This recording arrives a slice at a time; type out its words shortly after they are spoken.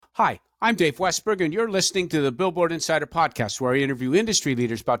Hi, I'm Dave Westberg, and you're listening to the Billboard Insider Podcast, where I interview industry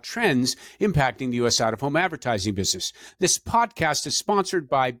leaders about trends impacting the U.S. out-of-home advertising business. This podcast is sponsored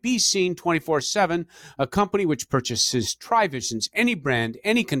by Be Seen 24/7, a company which purchases TriVisions, any brand,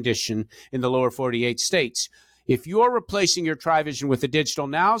 any condition, in the lower 48 states. If you're replacing your TriVision with a digital,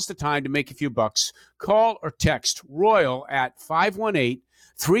 now's the time to make a few bucks. Call or text Royal at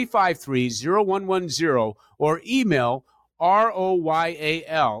 518-353-0110 or email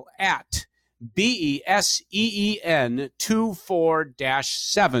ROYAL at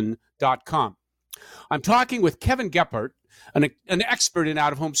BESEEN24-7.com. I'm talking with Kevin Gephart, an expert in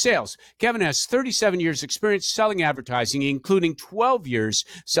out-of-home sales. Kevin has 37 years experience selling advertising, including 12 years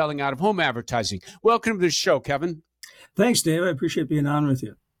selling out-of-home advertising. Welcome to the show, Kevin. Thanks, Dave. I appreciate being on with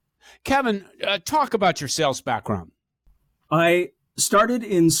you. Kevin, talk about your sales background. I started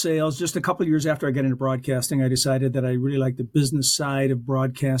in sales just a couple of years after I got into broadcasting. I decided that I really liked the business side of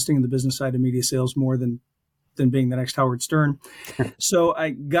broadcasting and the business side of media sales more than being the next Howard Stern. So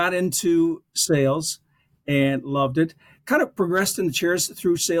I got into sales and loved it. Kind of progressed in the chairs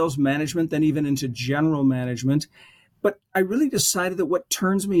through sales management, then even into general management. But I really decided that what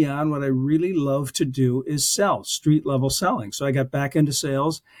turns me on, what I really love to do is sell, street level selling. So I got back into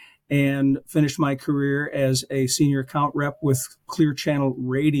sales and finished my career as a senior account rep with Clear Channel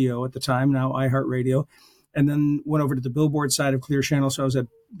Radio at the time, now iHeartRadio, and then went over to the Billboard side of Clear Channel. So I was at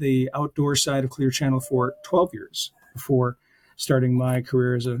the outdoor side of Clear Channel for 12 years before starting my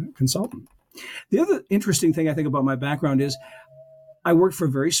career as a consultant. The other interesting thing I think about my background is I worked for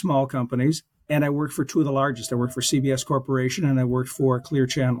very small companies, and I worked for two of the largest. I worked for CBS Corporation, and I worked for Clear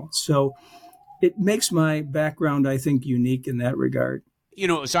Channel. So it makes my background, I think, unique in that regard. You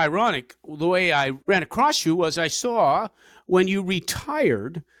know, it's ironic. The way I ran across you was I saw when you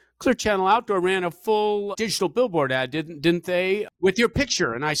retired, Clear Channel Outdoor ran a full digital billboard ad, didn't they? With your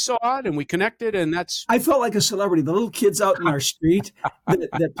picture. And I saw it and we connected, and that's... I felt like a celebrity. The little kids out in our street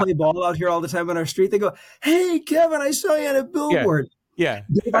that play ball out here all the time on our street, they go, "Hey, Kevin, I saw you on a billboard." Yeah.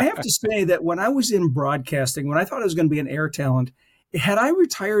 Dave, I have to say that when I was in broadcasting, when I thought I was going to be an air talent, had I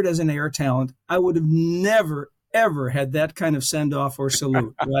retired as an air talent, I would have never, ever had that kind of send-off or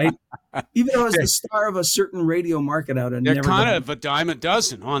salute, right? Even though I was the star of a certain radio market out, and they're kind of a dime a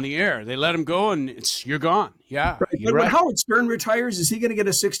dozen on the air. They let them go, and you're gone. Yeah, right. But when Howard Stern retires, is he going to get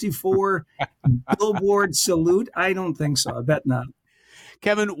a 64 billboard salute? I don't think so. I bet not.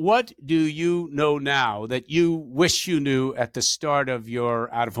 Kevin, what do you know now that you wish you knew at the start of your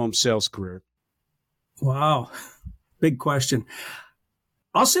out-of-home sales career? Wow, big question.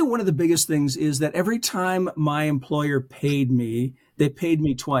 I'll say one of the biggest things is that every time my employer paid me, they paid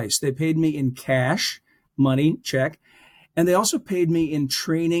me twice. They paid me in cash, money, check, and they also paid me in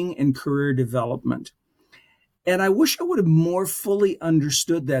training and career development. And I wish I would have more fully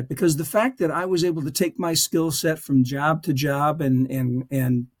understood that, because the fact that I was able to take my skill set from job to job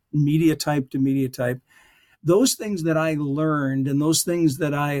and media type to media type, those things that I learned and those things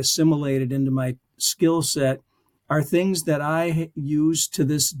that I assimilated into my skill set are things that I use to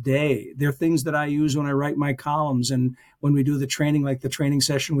this day. They're things that I use when I write my columns and when we do the training, like the training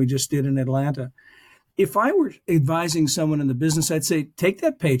session we just did in Atlanta. If I were advising someone in the business, I'd say, take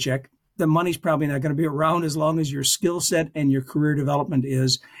that paycheck. The money's probably not going to be around as long as your skill set and your career development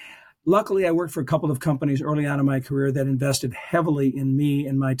is. Luckily, I worked for a couple of companies early on in my career that invested heavily in me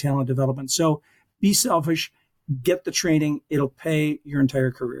and my talent development. So be selfish, get the training. It'll pay your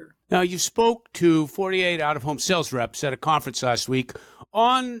entire career. Now, you spoke to 48 out-of-home sales reps at a conference last week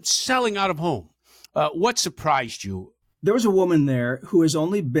on selling out-of-home. What surprised you? There was a woman there who has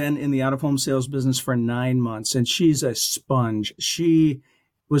only been in the out-of-home sales business for 9 months, and she's a sponge. She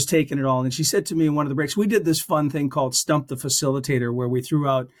was taking it all. And she said to me in one of the breaks, we did this fun thing called Stump the Facilitator, where we threw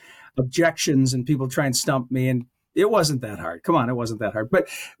out objections and people try and stump me. And it wasn't that hard. Come on, it wasn't that hard. But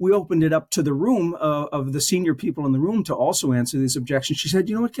we opened it up to the room of the senior people in the room to also answer these objections. She said,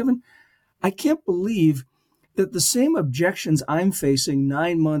 "You know what, Kevin? I can't believe that the same objections I'm facing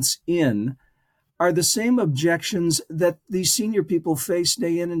 9 months in are the same objections that these senior people face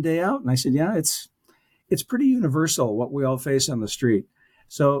day in and day out." And I said, "Yeah, it's pretty universal what we all face on the street."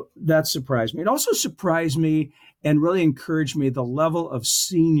 So that surprised me. It also surprised me and really encouraged me the level of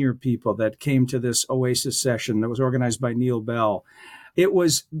senior people that came to this Oasis session that was organized by Neil Bell. It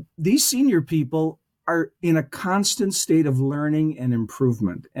was, these senior people are in a constant state of learning and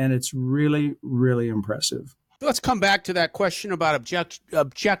improvement, and it's really, really impressive. Let's come back to that question about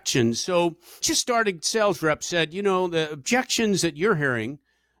objections. So just starting sales rep said, you know, the objections that you're hearing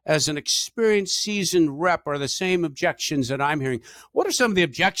as an experienced, seasoned rep are the same objections that I'm hearing. What are some of the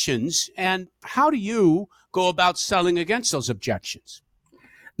objections, and how do you go about selling against those objections?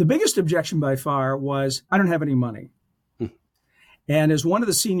 The biggest objection by far was, I don't have any money. And as one of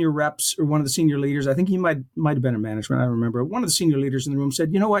the senior reps or one of the senior leaders, I think he might have been in management, I don't remember, one of the senior leaders in the room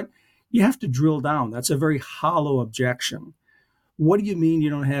said, you know what? You have to drill down. That's a very hollow objection. What do you mean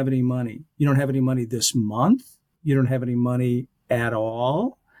you don't have any money? You don't have any money this month? You don't have any money at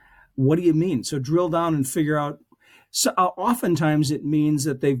all? What do you mean? So drill down and figure out. So oftentimes it means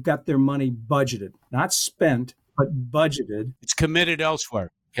that they've got their money budgeted, not spent, but budgeted. It's committed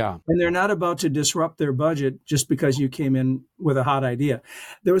elsewhere. Yeah. And they're not about to disrupt their budget just because you came in with a hot idea.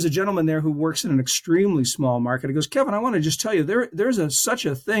 There was a gentleman there who works in an extremely small market. He goes, Kevin, I want to just tell you, there's such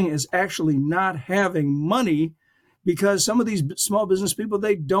a thing as actually not having money, because some of these small business people,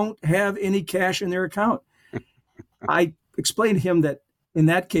 they don't have any cash in their account. I explained to him that in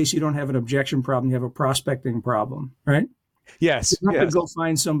that case, you don't have an objection problem. You have a prospecting problem, right? Yes. You have to go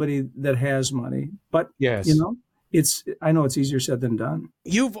find somebody that has money. But, yes. I know it's easier said than done.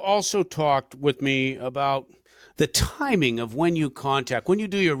 You've also talked with me about the timing of when you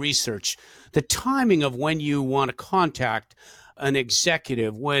do your research, the timing of when you want to contact an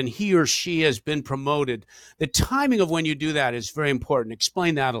executive, when he or she has been promoted. The timing of when you do that is very important.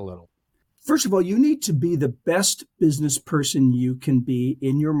 Explain that a little. First of all, you need to be the best business person you can be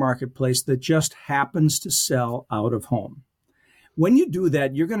in your marketplace that just happens to sell out of home. When you do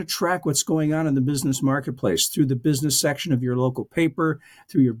that, you're going to track what's going on in the business marketplace through the business section of your local paper,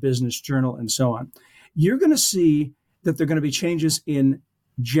 through your business journal, and so on. You're going to see that there are going to be changes in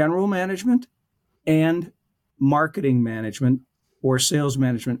general management and marketing management or sales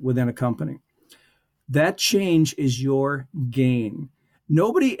management within a company. That change is your gain.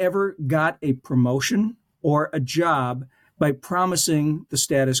 Nobody ever got a promotion or a job by promising the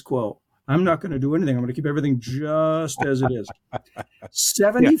status quo. I'm not going to do anything. I'm going to keep everything just as it is.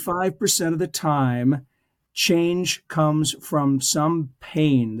 75% of the time, change comes from some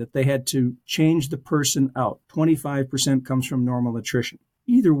pain that they had to change the person out. 25% comes from normal attrition.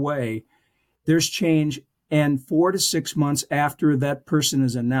 Either way, there's change. And 4 to 6 months after that person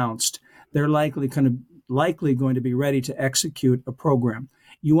is announced, they're likely going to be ready to execute a program.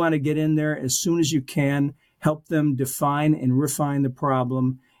 You want to get in there as soon as you can, help them define and refine the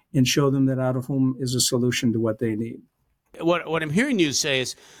problem, and show them that out of home is a solution to what they need. What I'm hearing you say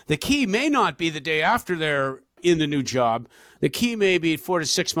is the key may not be the day after they're in the new job. The key may be 4 to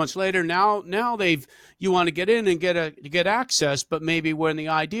 6 months later. Now you want to get in and get access, but maybe when the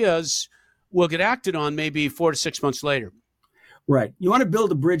ideas will get acted on, maybe 4 to 6 months later. Right. You want to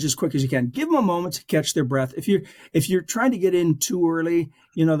build a bridge as quick as you can. Give them a moment to catch their breath. If you're trying to get in too early,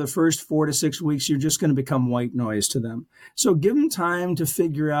 the first 4 to 6 weeks, you're just going to become white noise to them. So give them time to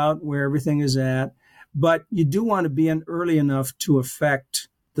figure out where everything is at. But you do want to be in early enough to affect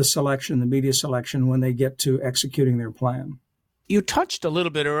the selection, the media selection, when they get to executing their plan. You touched a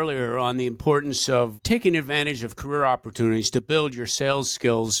little bit earlier on the importance of taking advantage of career opportunities to build your sales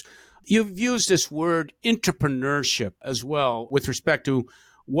skills. You've used this word entrepreneurship as well with respect to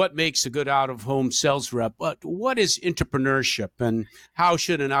what makes a good out-of-home sales rep. But what is entrepreneurship, and how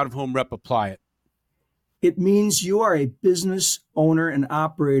should an out-of-home rep apply it? It means you are a business owner and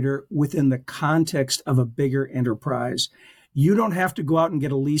operator within the context of a bigger enterprise. You don't have to go out and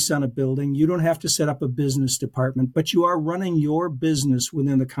get a lease on a building. You don't have to set up a business department, but you are running your business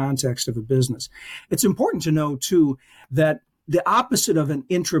within the context of a business. It's important to know, too, that the opposite of an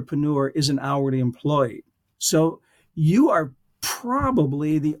intrapreneur is an hourly employee. So you are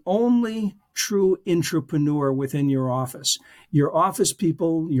probably the only true intrapreneur within your office. Your office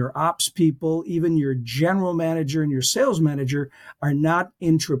people, your ops people, even your general manager and your sales manager are not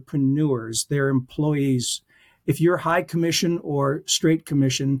intrapreneurs. They're employees. If you're high commission or straight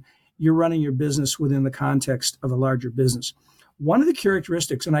commission, you're running your business within the context of a larger business. One of the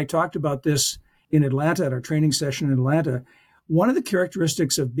characteristics, and I talked about this in Atlanta at our training session in Atlanta, one of the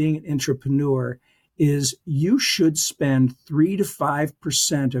characteristics of being an intrapreneur is you should spend 3 to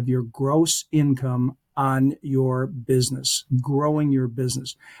 5% of your gross income on your business, growing your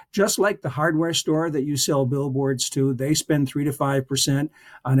business. Just like the hardware store that you sell billboards to, they spend 3 to 5%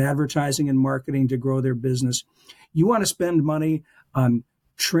 on advertising and marketing to grow their business. You want to spend money on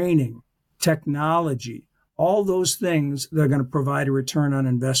training, technology, all those things that are going to provide a return on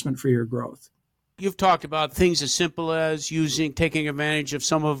investment for your growth. You've talked about things as simple as taking advantage of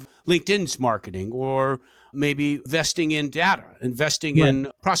some of LinkedIn's marketing, or maybe investing in data, investing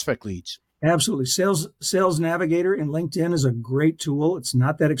in prospect leads. Absolutely. Sales Navigator in LinkedIn is a great tool. It's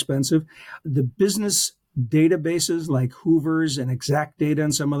not that expensive. The business databases like Hoover's and Exact Data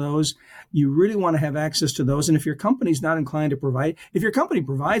and some of those, you really want to have access to those. And if your company's not inclined to provide, if your company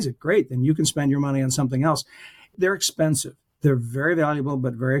provides it, great, then you can spend your money on something else. They're expensive. They're very valuable,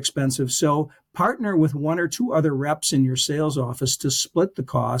 but very expensive. So partner with one or two other reps in your sales office to split the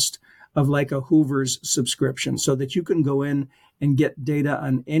cost of like a Hoover's subscription so that you can go in and get data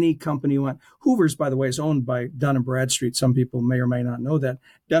on any company you want. Hoover's, by the way, is owned by Dun & Bradstreet. Some people may or may not know that.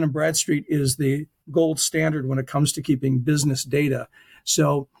 Dun & Bradstreet is the gold standard when it comes to keeping business data.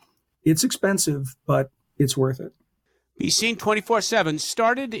 So it's expensive, but it's worth it. Be Seen 24/7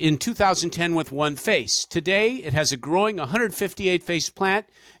 started in 2010 with one face. Today, it has a growing 158-face plant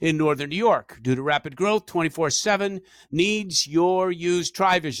in northern New York. Due to rapid growth, 24/7 needs your used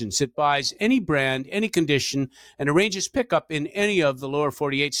TriVisions. It buys any brand, any condition, and arranges pickup in any of the lower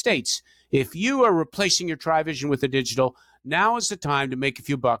 48 states. If you are replacing your TriVision with a digital, now is the time to make a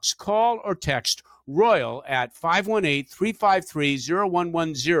few bucks. Call or text Royal at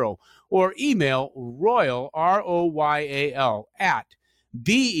 518-353-0110 or email Royal, Royal, at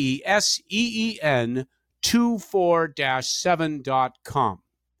BESEEN24-7.com.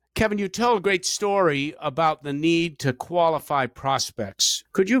 Kevin, you tell a great story about the need to qualify prospects.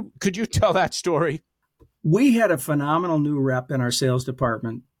 Could you tell that story? We had a phenomenal new rep in our sales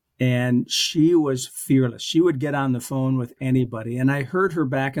department, and she was fearless. She would get on the phone with anybody. And I heard her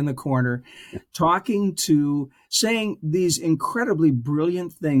back in the corner saying these incredibly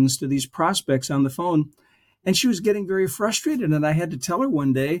brilliant things to these prospects on the phone. And she was getting very frustrated. And I had to tell her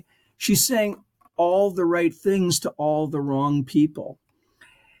one day, she's saying all the right things to all the wrong people.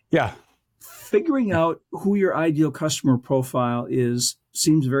 Yeah. Figuring out who your ideal customer profile is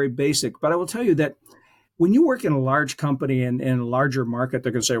seems very basic. But I will tell you that when you work in a large company and in a larger market,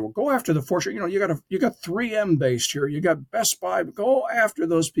 they're going to say, well, go after the Fortune. You got 3M based here. You got Best Buy. Go after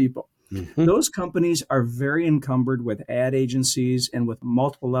those people. Mm-hmm. Those companies are very encumbered with ad agencies and with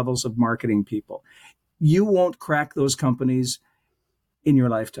multiple levels of marketing people. You won't crack those companies in your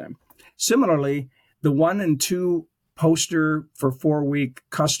lifetime. Similarly, the 1 and 2 poster for 4-week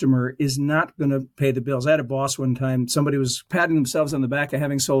customer is not going to pay the bills. I had a boss one time, somebody was patting themselves on the back of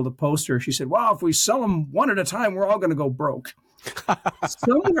having sold a poster. She said, wow, if we sell them one at a time, we're all going to go broke.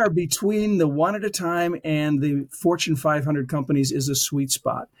 Somewhere between the one at a time and the Fortune 500 companies is a sweet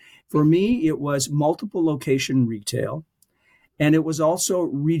spot. For me, it was multiple location retail, and it was also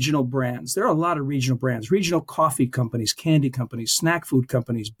regional brands. There are a lot of regional brands, regional coffee companies, candy companies, snack food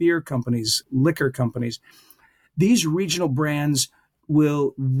companies, beer companies, liquor companies. These regional brands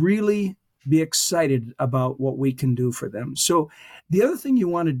will really be excited about what we can do for them. So the other thing you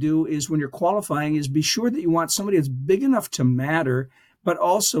want to do is when you're qualifying is be sure that you want somebody that's big enough to matter, but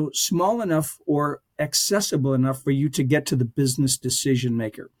also small enough or accessible enough for you to get to the business decision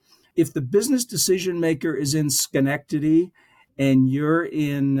maker. If the business decision maker is in Schenectady and you're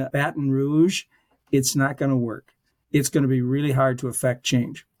in Baton Rouge, it's not going to work. It's going to be really hard to affect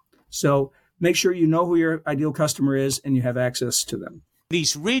change. So make sure you know who your ideal customer is and you have access to them.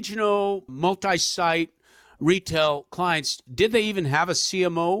 These regional, multi-site retail clients, did they even have a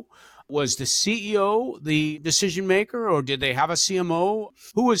CMO? Was the CEO the decision maker, or did they have a CMO?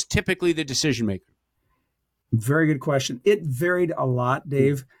 Who was typically the decision maker? Very good question. It varied a lot,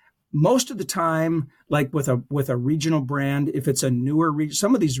 Dave. Most of the time, like with a regional brand, if it's a newer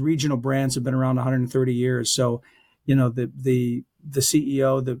some of these regional brands have been around 130 years. So, you know, the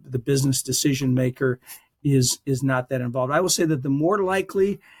CEO, the business decision maker is not that involved. I will say that the more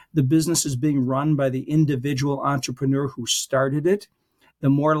likely the business is being run by the individual entrepreneur who started it, the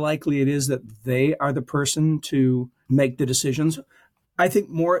more likely it is that they are the person to make the decisions. I think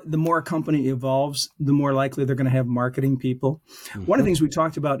the more a company evolves, the more likely they're going to have marketing people. Mm-hmm. One of the things we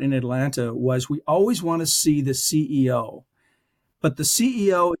talked about in Atlanta was we always want to see the CEO, but the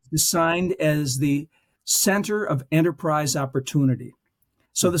CEO is assigned as the center of enterprise opportunity.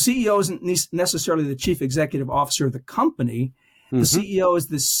 So the CEO isn't necessarily the chief executive officer of the company. Mm-hmm. The CEO is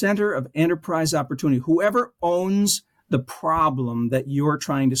the center of enterprise opportunity. Whoever owns the problem that you're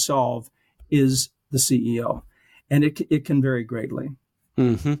trying to solve is the CEO. And it can vary greatly.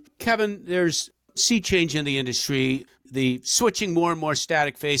 Mm-hmm. Kevin, there's sea change in the industry, the switching more and more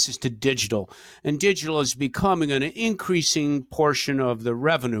static faces to digital. And digital is becoming an increasing portion of the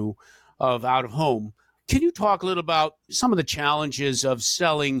revenue of out-of-home. Can you talk a little about some of the challenges of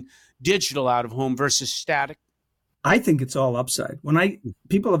selling digital out-of-home versus static? I think it's all upside.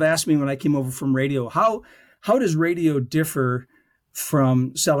 People have asked me when I came over from radio, how does radio differ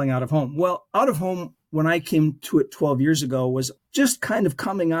from selling out-of-home? Well, out-of-home, when I came to it 12 years ago, was just kind of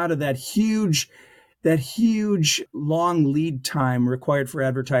coming out of that huge long lead time required for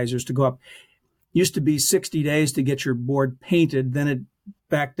advertisers to go up. Used to be 60 days to get your board painted, then it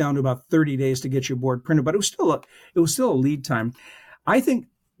back down to about 30 days to get your board printed, but it was still a lead time. I think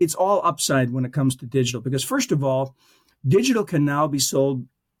it's all upside when it comes to digital because first of all, Digital can now be sold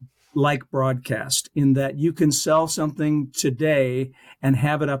like broadcast, in that you can sell something today and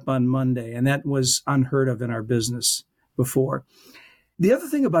have it up on Monday. And that was unheard of in our business before. The other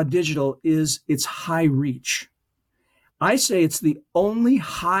thing about digital is it's high reach. I say it's the only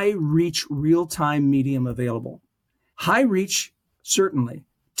high reach real-time medium available. High reach, certainly.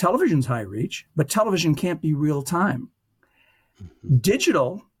 Television's high reach, but television can't be real time.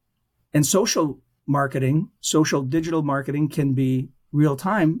 Digital and social digital marketing can be real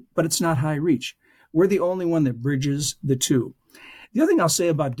time, but it's not high reach. We're the only one that bridges the two. The other thing I'll say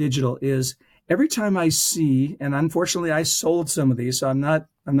about digital is every time I see, and unfortunately I sold some of these, so I'm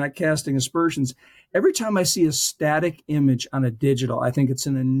not casting aspersions. Every time I see a static image on a digital, I think it's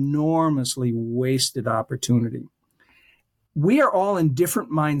an enormously wasted opportunity. We are all in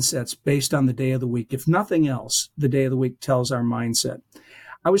different mindsets based on the day of the week. If nothing else, the day of the week tells our mindset.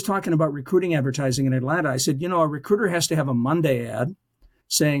 I was talking about recruiting advertising in Atlanta. I said, a recruiter has to have a Monday ad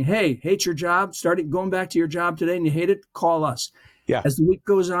saying, hey, hate your job, going back to your job today and you hate it, call us. Yeah. As the week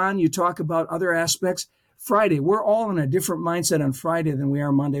goes on, you talk about other aspects. Friday, we're all in a different mindset on Friday than we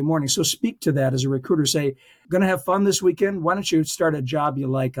are Monday morning. So speak to that as a recruiter. Say, going to have fun this weekend? Why don't you start a job you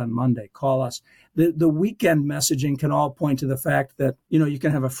like on Monday? Call us. The weekend messaging can all point to the fact that, you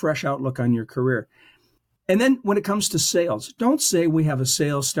can have a fresh outlook on your career. And then when it comes to sales, don't say we have a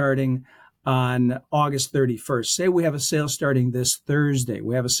sale starting on August 31st. Say we have a sale starting this Thursday.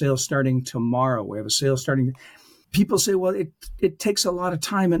 We have a sale starting tomorrow. We have a sale starting. People say, well, it takes a lot of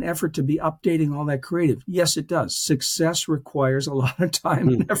time and effort to be updating all that creative. Yes, it does. Success requires a lot of time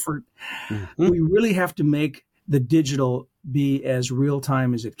and effort. Mm-hmm. We really have to make the digital be as real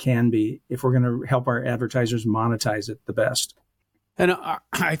time as it can be if we're going to help our advertisers monetize it the best. And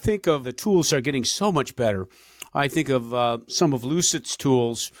I think of the tools are getting so much better. I think of some of Lucid's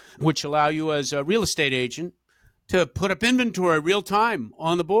tools, which allow you as a real estate agent to put up inventory real time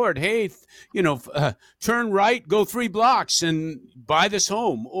on the board. Hey, turn right, go 3 blocks and buy this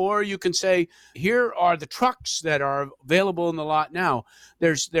home. Or you can say, here are the trucks that are available in the lot now.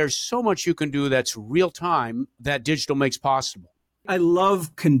 There's so much you can do that's real time that digital makes possible. I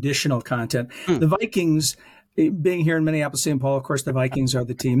love conditional content. The Vikings, being here in Minneapolis, St. Paul, of course, the Vikings are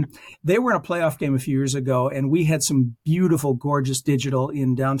the team. They were in a playoff game a few years ago, and we had some beautiful, gorgeous digital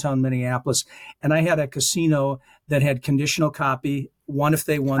in downtown Minneapolis. And I had a casino that had conditional copy, one if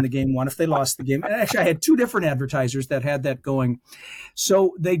they won the game, one if they lost the game. And actually, I had 2 different advertisers that had that going.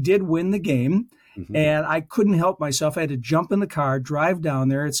 So they did win the game, and I couldn't help myself. I had to jump in the car, drive down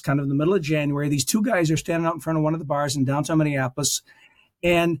there. It's kind of the middle of January. These 2 guys are standing out in front of one of the bars in downtown Minneapolis,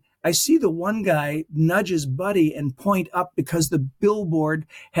 and I see the one guy nudge his buddy and point up because the billboard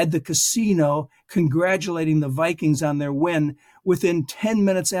had the casino congratulating the Vikings on their win within 10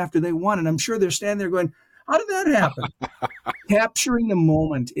 minutes after they won. And I'm sure they're standing there going, how did that happen? Capturing the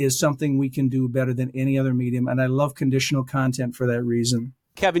moment is something we can do better than any other medium. And I love conditional content for that reason.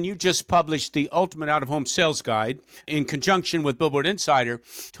 Kevin, you just published the Ultimate Out-of-Home Sales Guide in conjunction with Billboard Insider.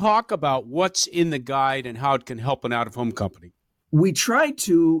 Talk about what's in the guide and how it can help an out-of-home company. We try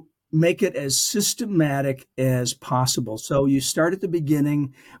to make it as systematic as possible. So you start at the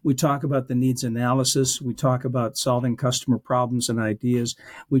beginning. We talk about the needs analysis. We talk about solving customer problems and ideas.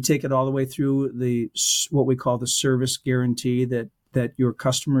 We take it all the way through what we call the service guarantee that your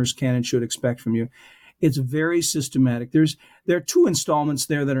customers can and should expect from you. It's very systematic. There are 2 installments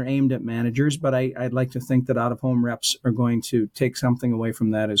there that are aimed at managers, but I'd like to think that out-of-home reps are going to take something away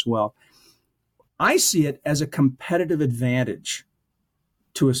from that as well. I see it as a competitive advantage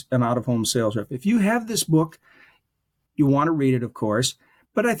to an out-of-home sales rep. If you have this book, you want to read it, of course,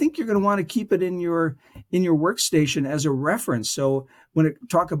 but I think you're going to want to keep it in your workstation as a reference. So when it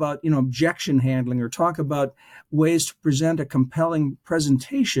talk about, objection handling or talk about ways to present a compelling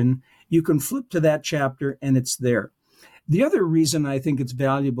presentation, you can flip to that chapter and it's there. The other reason I think it's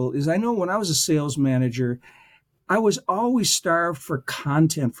valuable is I know when I was a sales manager, I was always starved for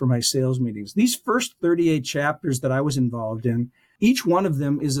content for my sales meetings. These first 38 chapters that I was involved in, each one of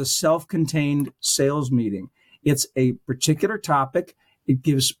them is a self-contained sales meeting. It's a particular topic. It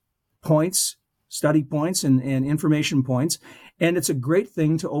gives points, study points, and information points. And it's a great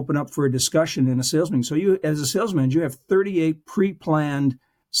thing to open up for a discussion in a sales meeting. So you, as a salesman, you have 38 pre-planned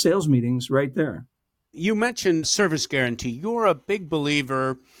sales meetings right there. You mentioned service guarantee. You're a big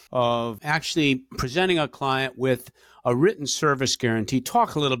believer of actually presenting a client with a written service guarantee.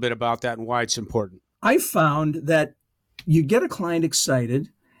 Talk a little bit about that and why it's important. I found that you get a client excited,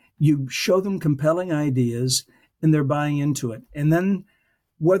 you show them compelling ideas, and they're buying into it. And then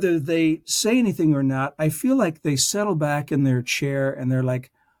whether they say anything or not, I feel like they settle back in their chair and they're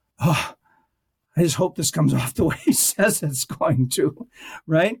like, oh, I just hope this comes off the way he says it's going to,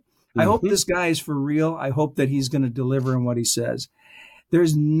 right? I hope this guy is for real. I hope that he's going to deliver on what he says.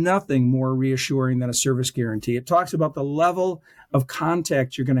 There's nothing more reassuring than a service guarantee. It talks about the level of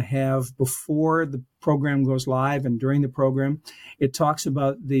contact you're going to have before the program goes live and during the program. It talks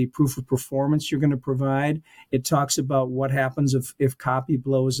about the proof of performance you're going to provide. It talks about what happens if copy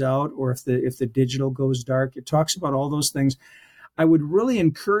blows out or if the digital goes dark. It talks about all those things. I would really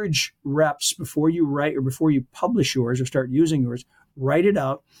encourage reps before you write or before you publish yours or start using yours, write it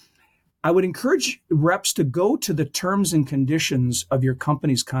out. I would encourage reps to go to the terms and conditions of your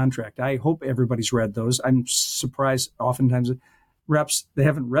company's contract. I hope everybody's read those. I'm surprised oftentimes reps, they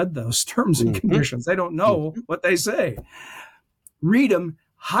haven't read those terms and conditions. They don't know what they say. Read them,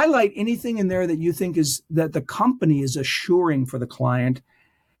 highlight anything in there that you think is that the company is assuring for the client,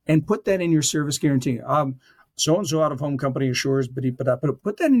 and put that in your service guarantee. So-and-so out-of-home company assures, but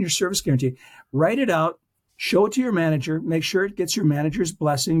put that in your service guarantee. Write it out. Show it to your manager. Make sure it gets your manager's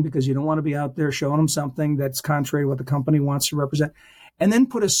blessing, because you don't want to be out there showing them something that's contrary to what the company wants to represent. And then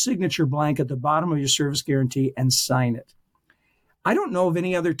put a signature blank at the bottom of your service guarantee and sign it. I don't know of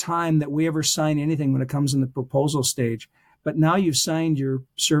any other time that we ever sign anything when it comes in the proposal stage, but now you've signed your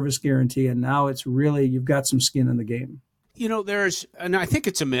service guarantee, and now it's really, you've got some skin in the game. You know, and I think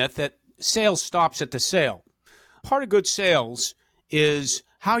it's a myth that sales stops at the sale. Part of good sales is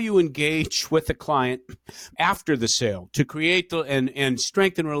how you engage with the client after the sale to create and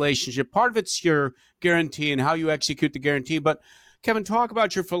strengthen relationship. Part of it's your guarantee and how you execute the guarantee. But Kevin, talk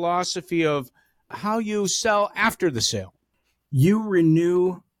about your philosophy of how you sell after the sale. You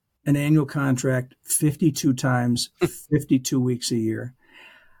renew an annual contract 52 times, 52 weeks a year.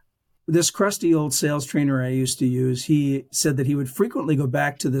 This crusty old sales trainer I used to use, he said that he would frequently go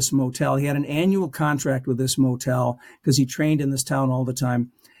back to this motel. He had an annual contract with this motel because he trained in this town all the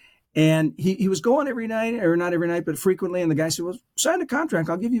time. And he was going every night, or not every night, but frequently. And the guy said, well, sign a contract.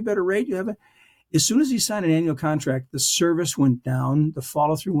 I'll give you a better rate. As soon as he signed an annual contract, the service went down. The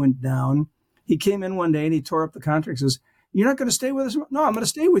follow-through went down. He came in one day and he tore up the contract. Says, you're not going to stay with us? No, I'm going to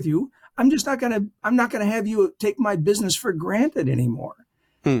stay with you. I'm not going to have you take my business for granted anymore.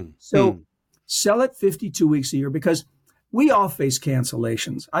 So sell it 52 weeks a year, because we all face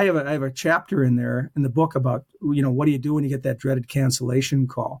cancellations. I have a chapter in there in the book about, what do you do when you get that dreaded cancellation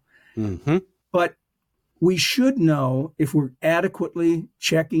call? But we should know, if we're adequately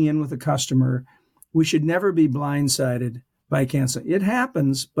checking in with a customer, we should never be blindsided by canceling. It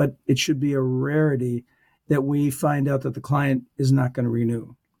happens, but it should be a rarity that we find out that the client is not going to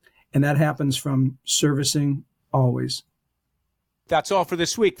renew. And that happens from servicing always. That's all for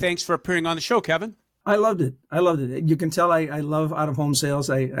this week. Thanks for appearing on the show, Kevin. I loved it. You can tell I love out-of-home sales.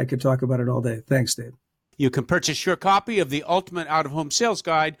 I could talk about it all day. Thanks, Dave. You can purchase your copy of the Ultimate Out-of-Home Sales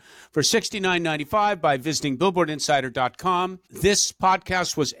Guide for $69.95 by visiting BillboardInsider.com. This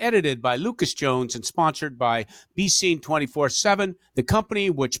podcast was edited by Lucas Jones and sponsored by Be Seen 24/7, the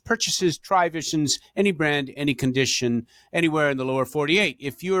company which purchases TriVisions, any brand, any condition, anywhere in the lower 48.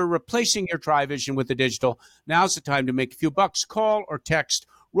 If you're replacing your TriVision with a digital, now's the time to make a few bucks. Call or text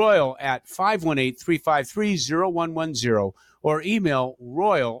Royal at 518-353-0110 or email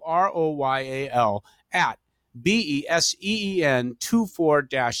Royal, ROYAL, at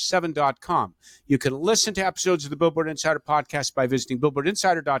BESEEN24-7.com. You can listen to episodes of the Billboard Insider Podcast by visiting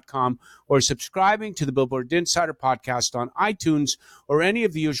BillboardInsider.com or subscribing to the Billboard Insider Podcast on iTunes or any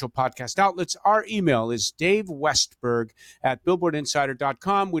of the usual podcast outlets. Our email is davewestberg at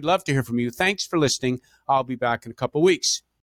BillboardInsider.com. We'd love to hear from you. Thanks for listening. I'll be back in a couple weeks.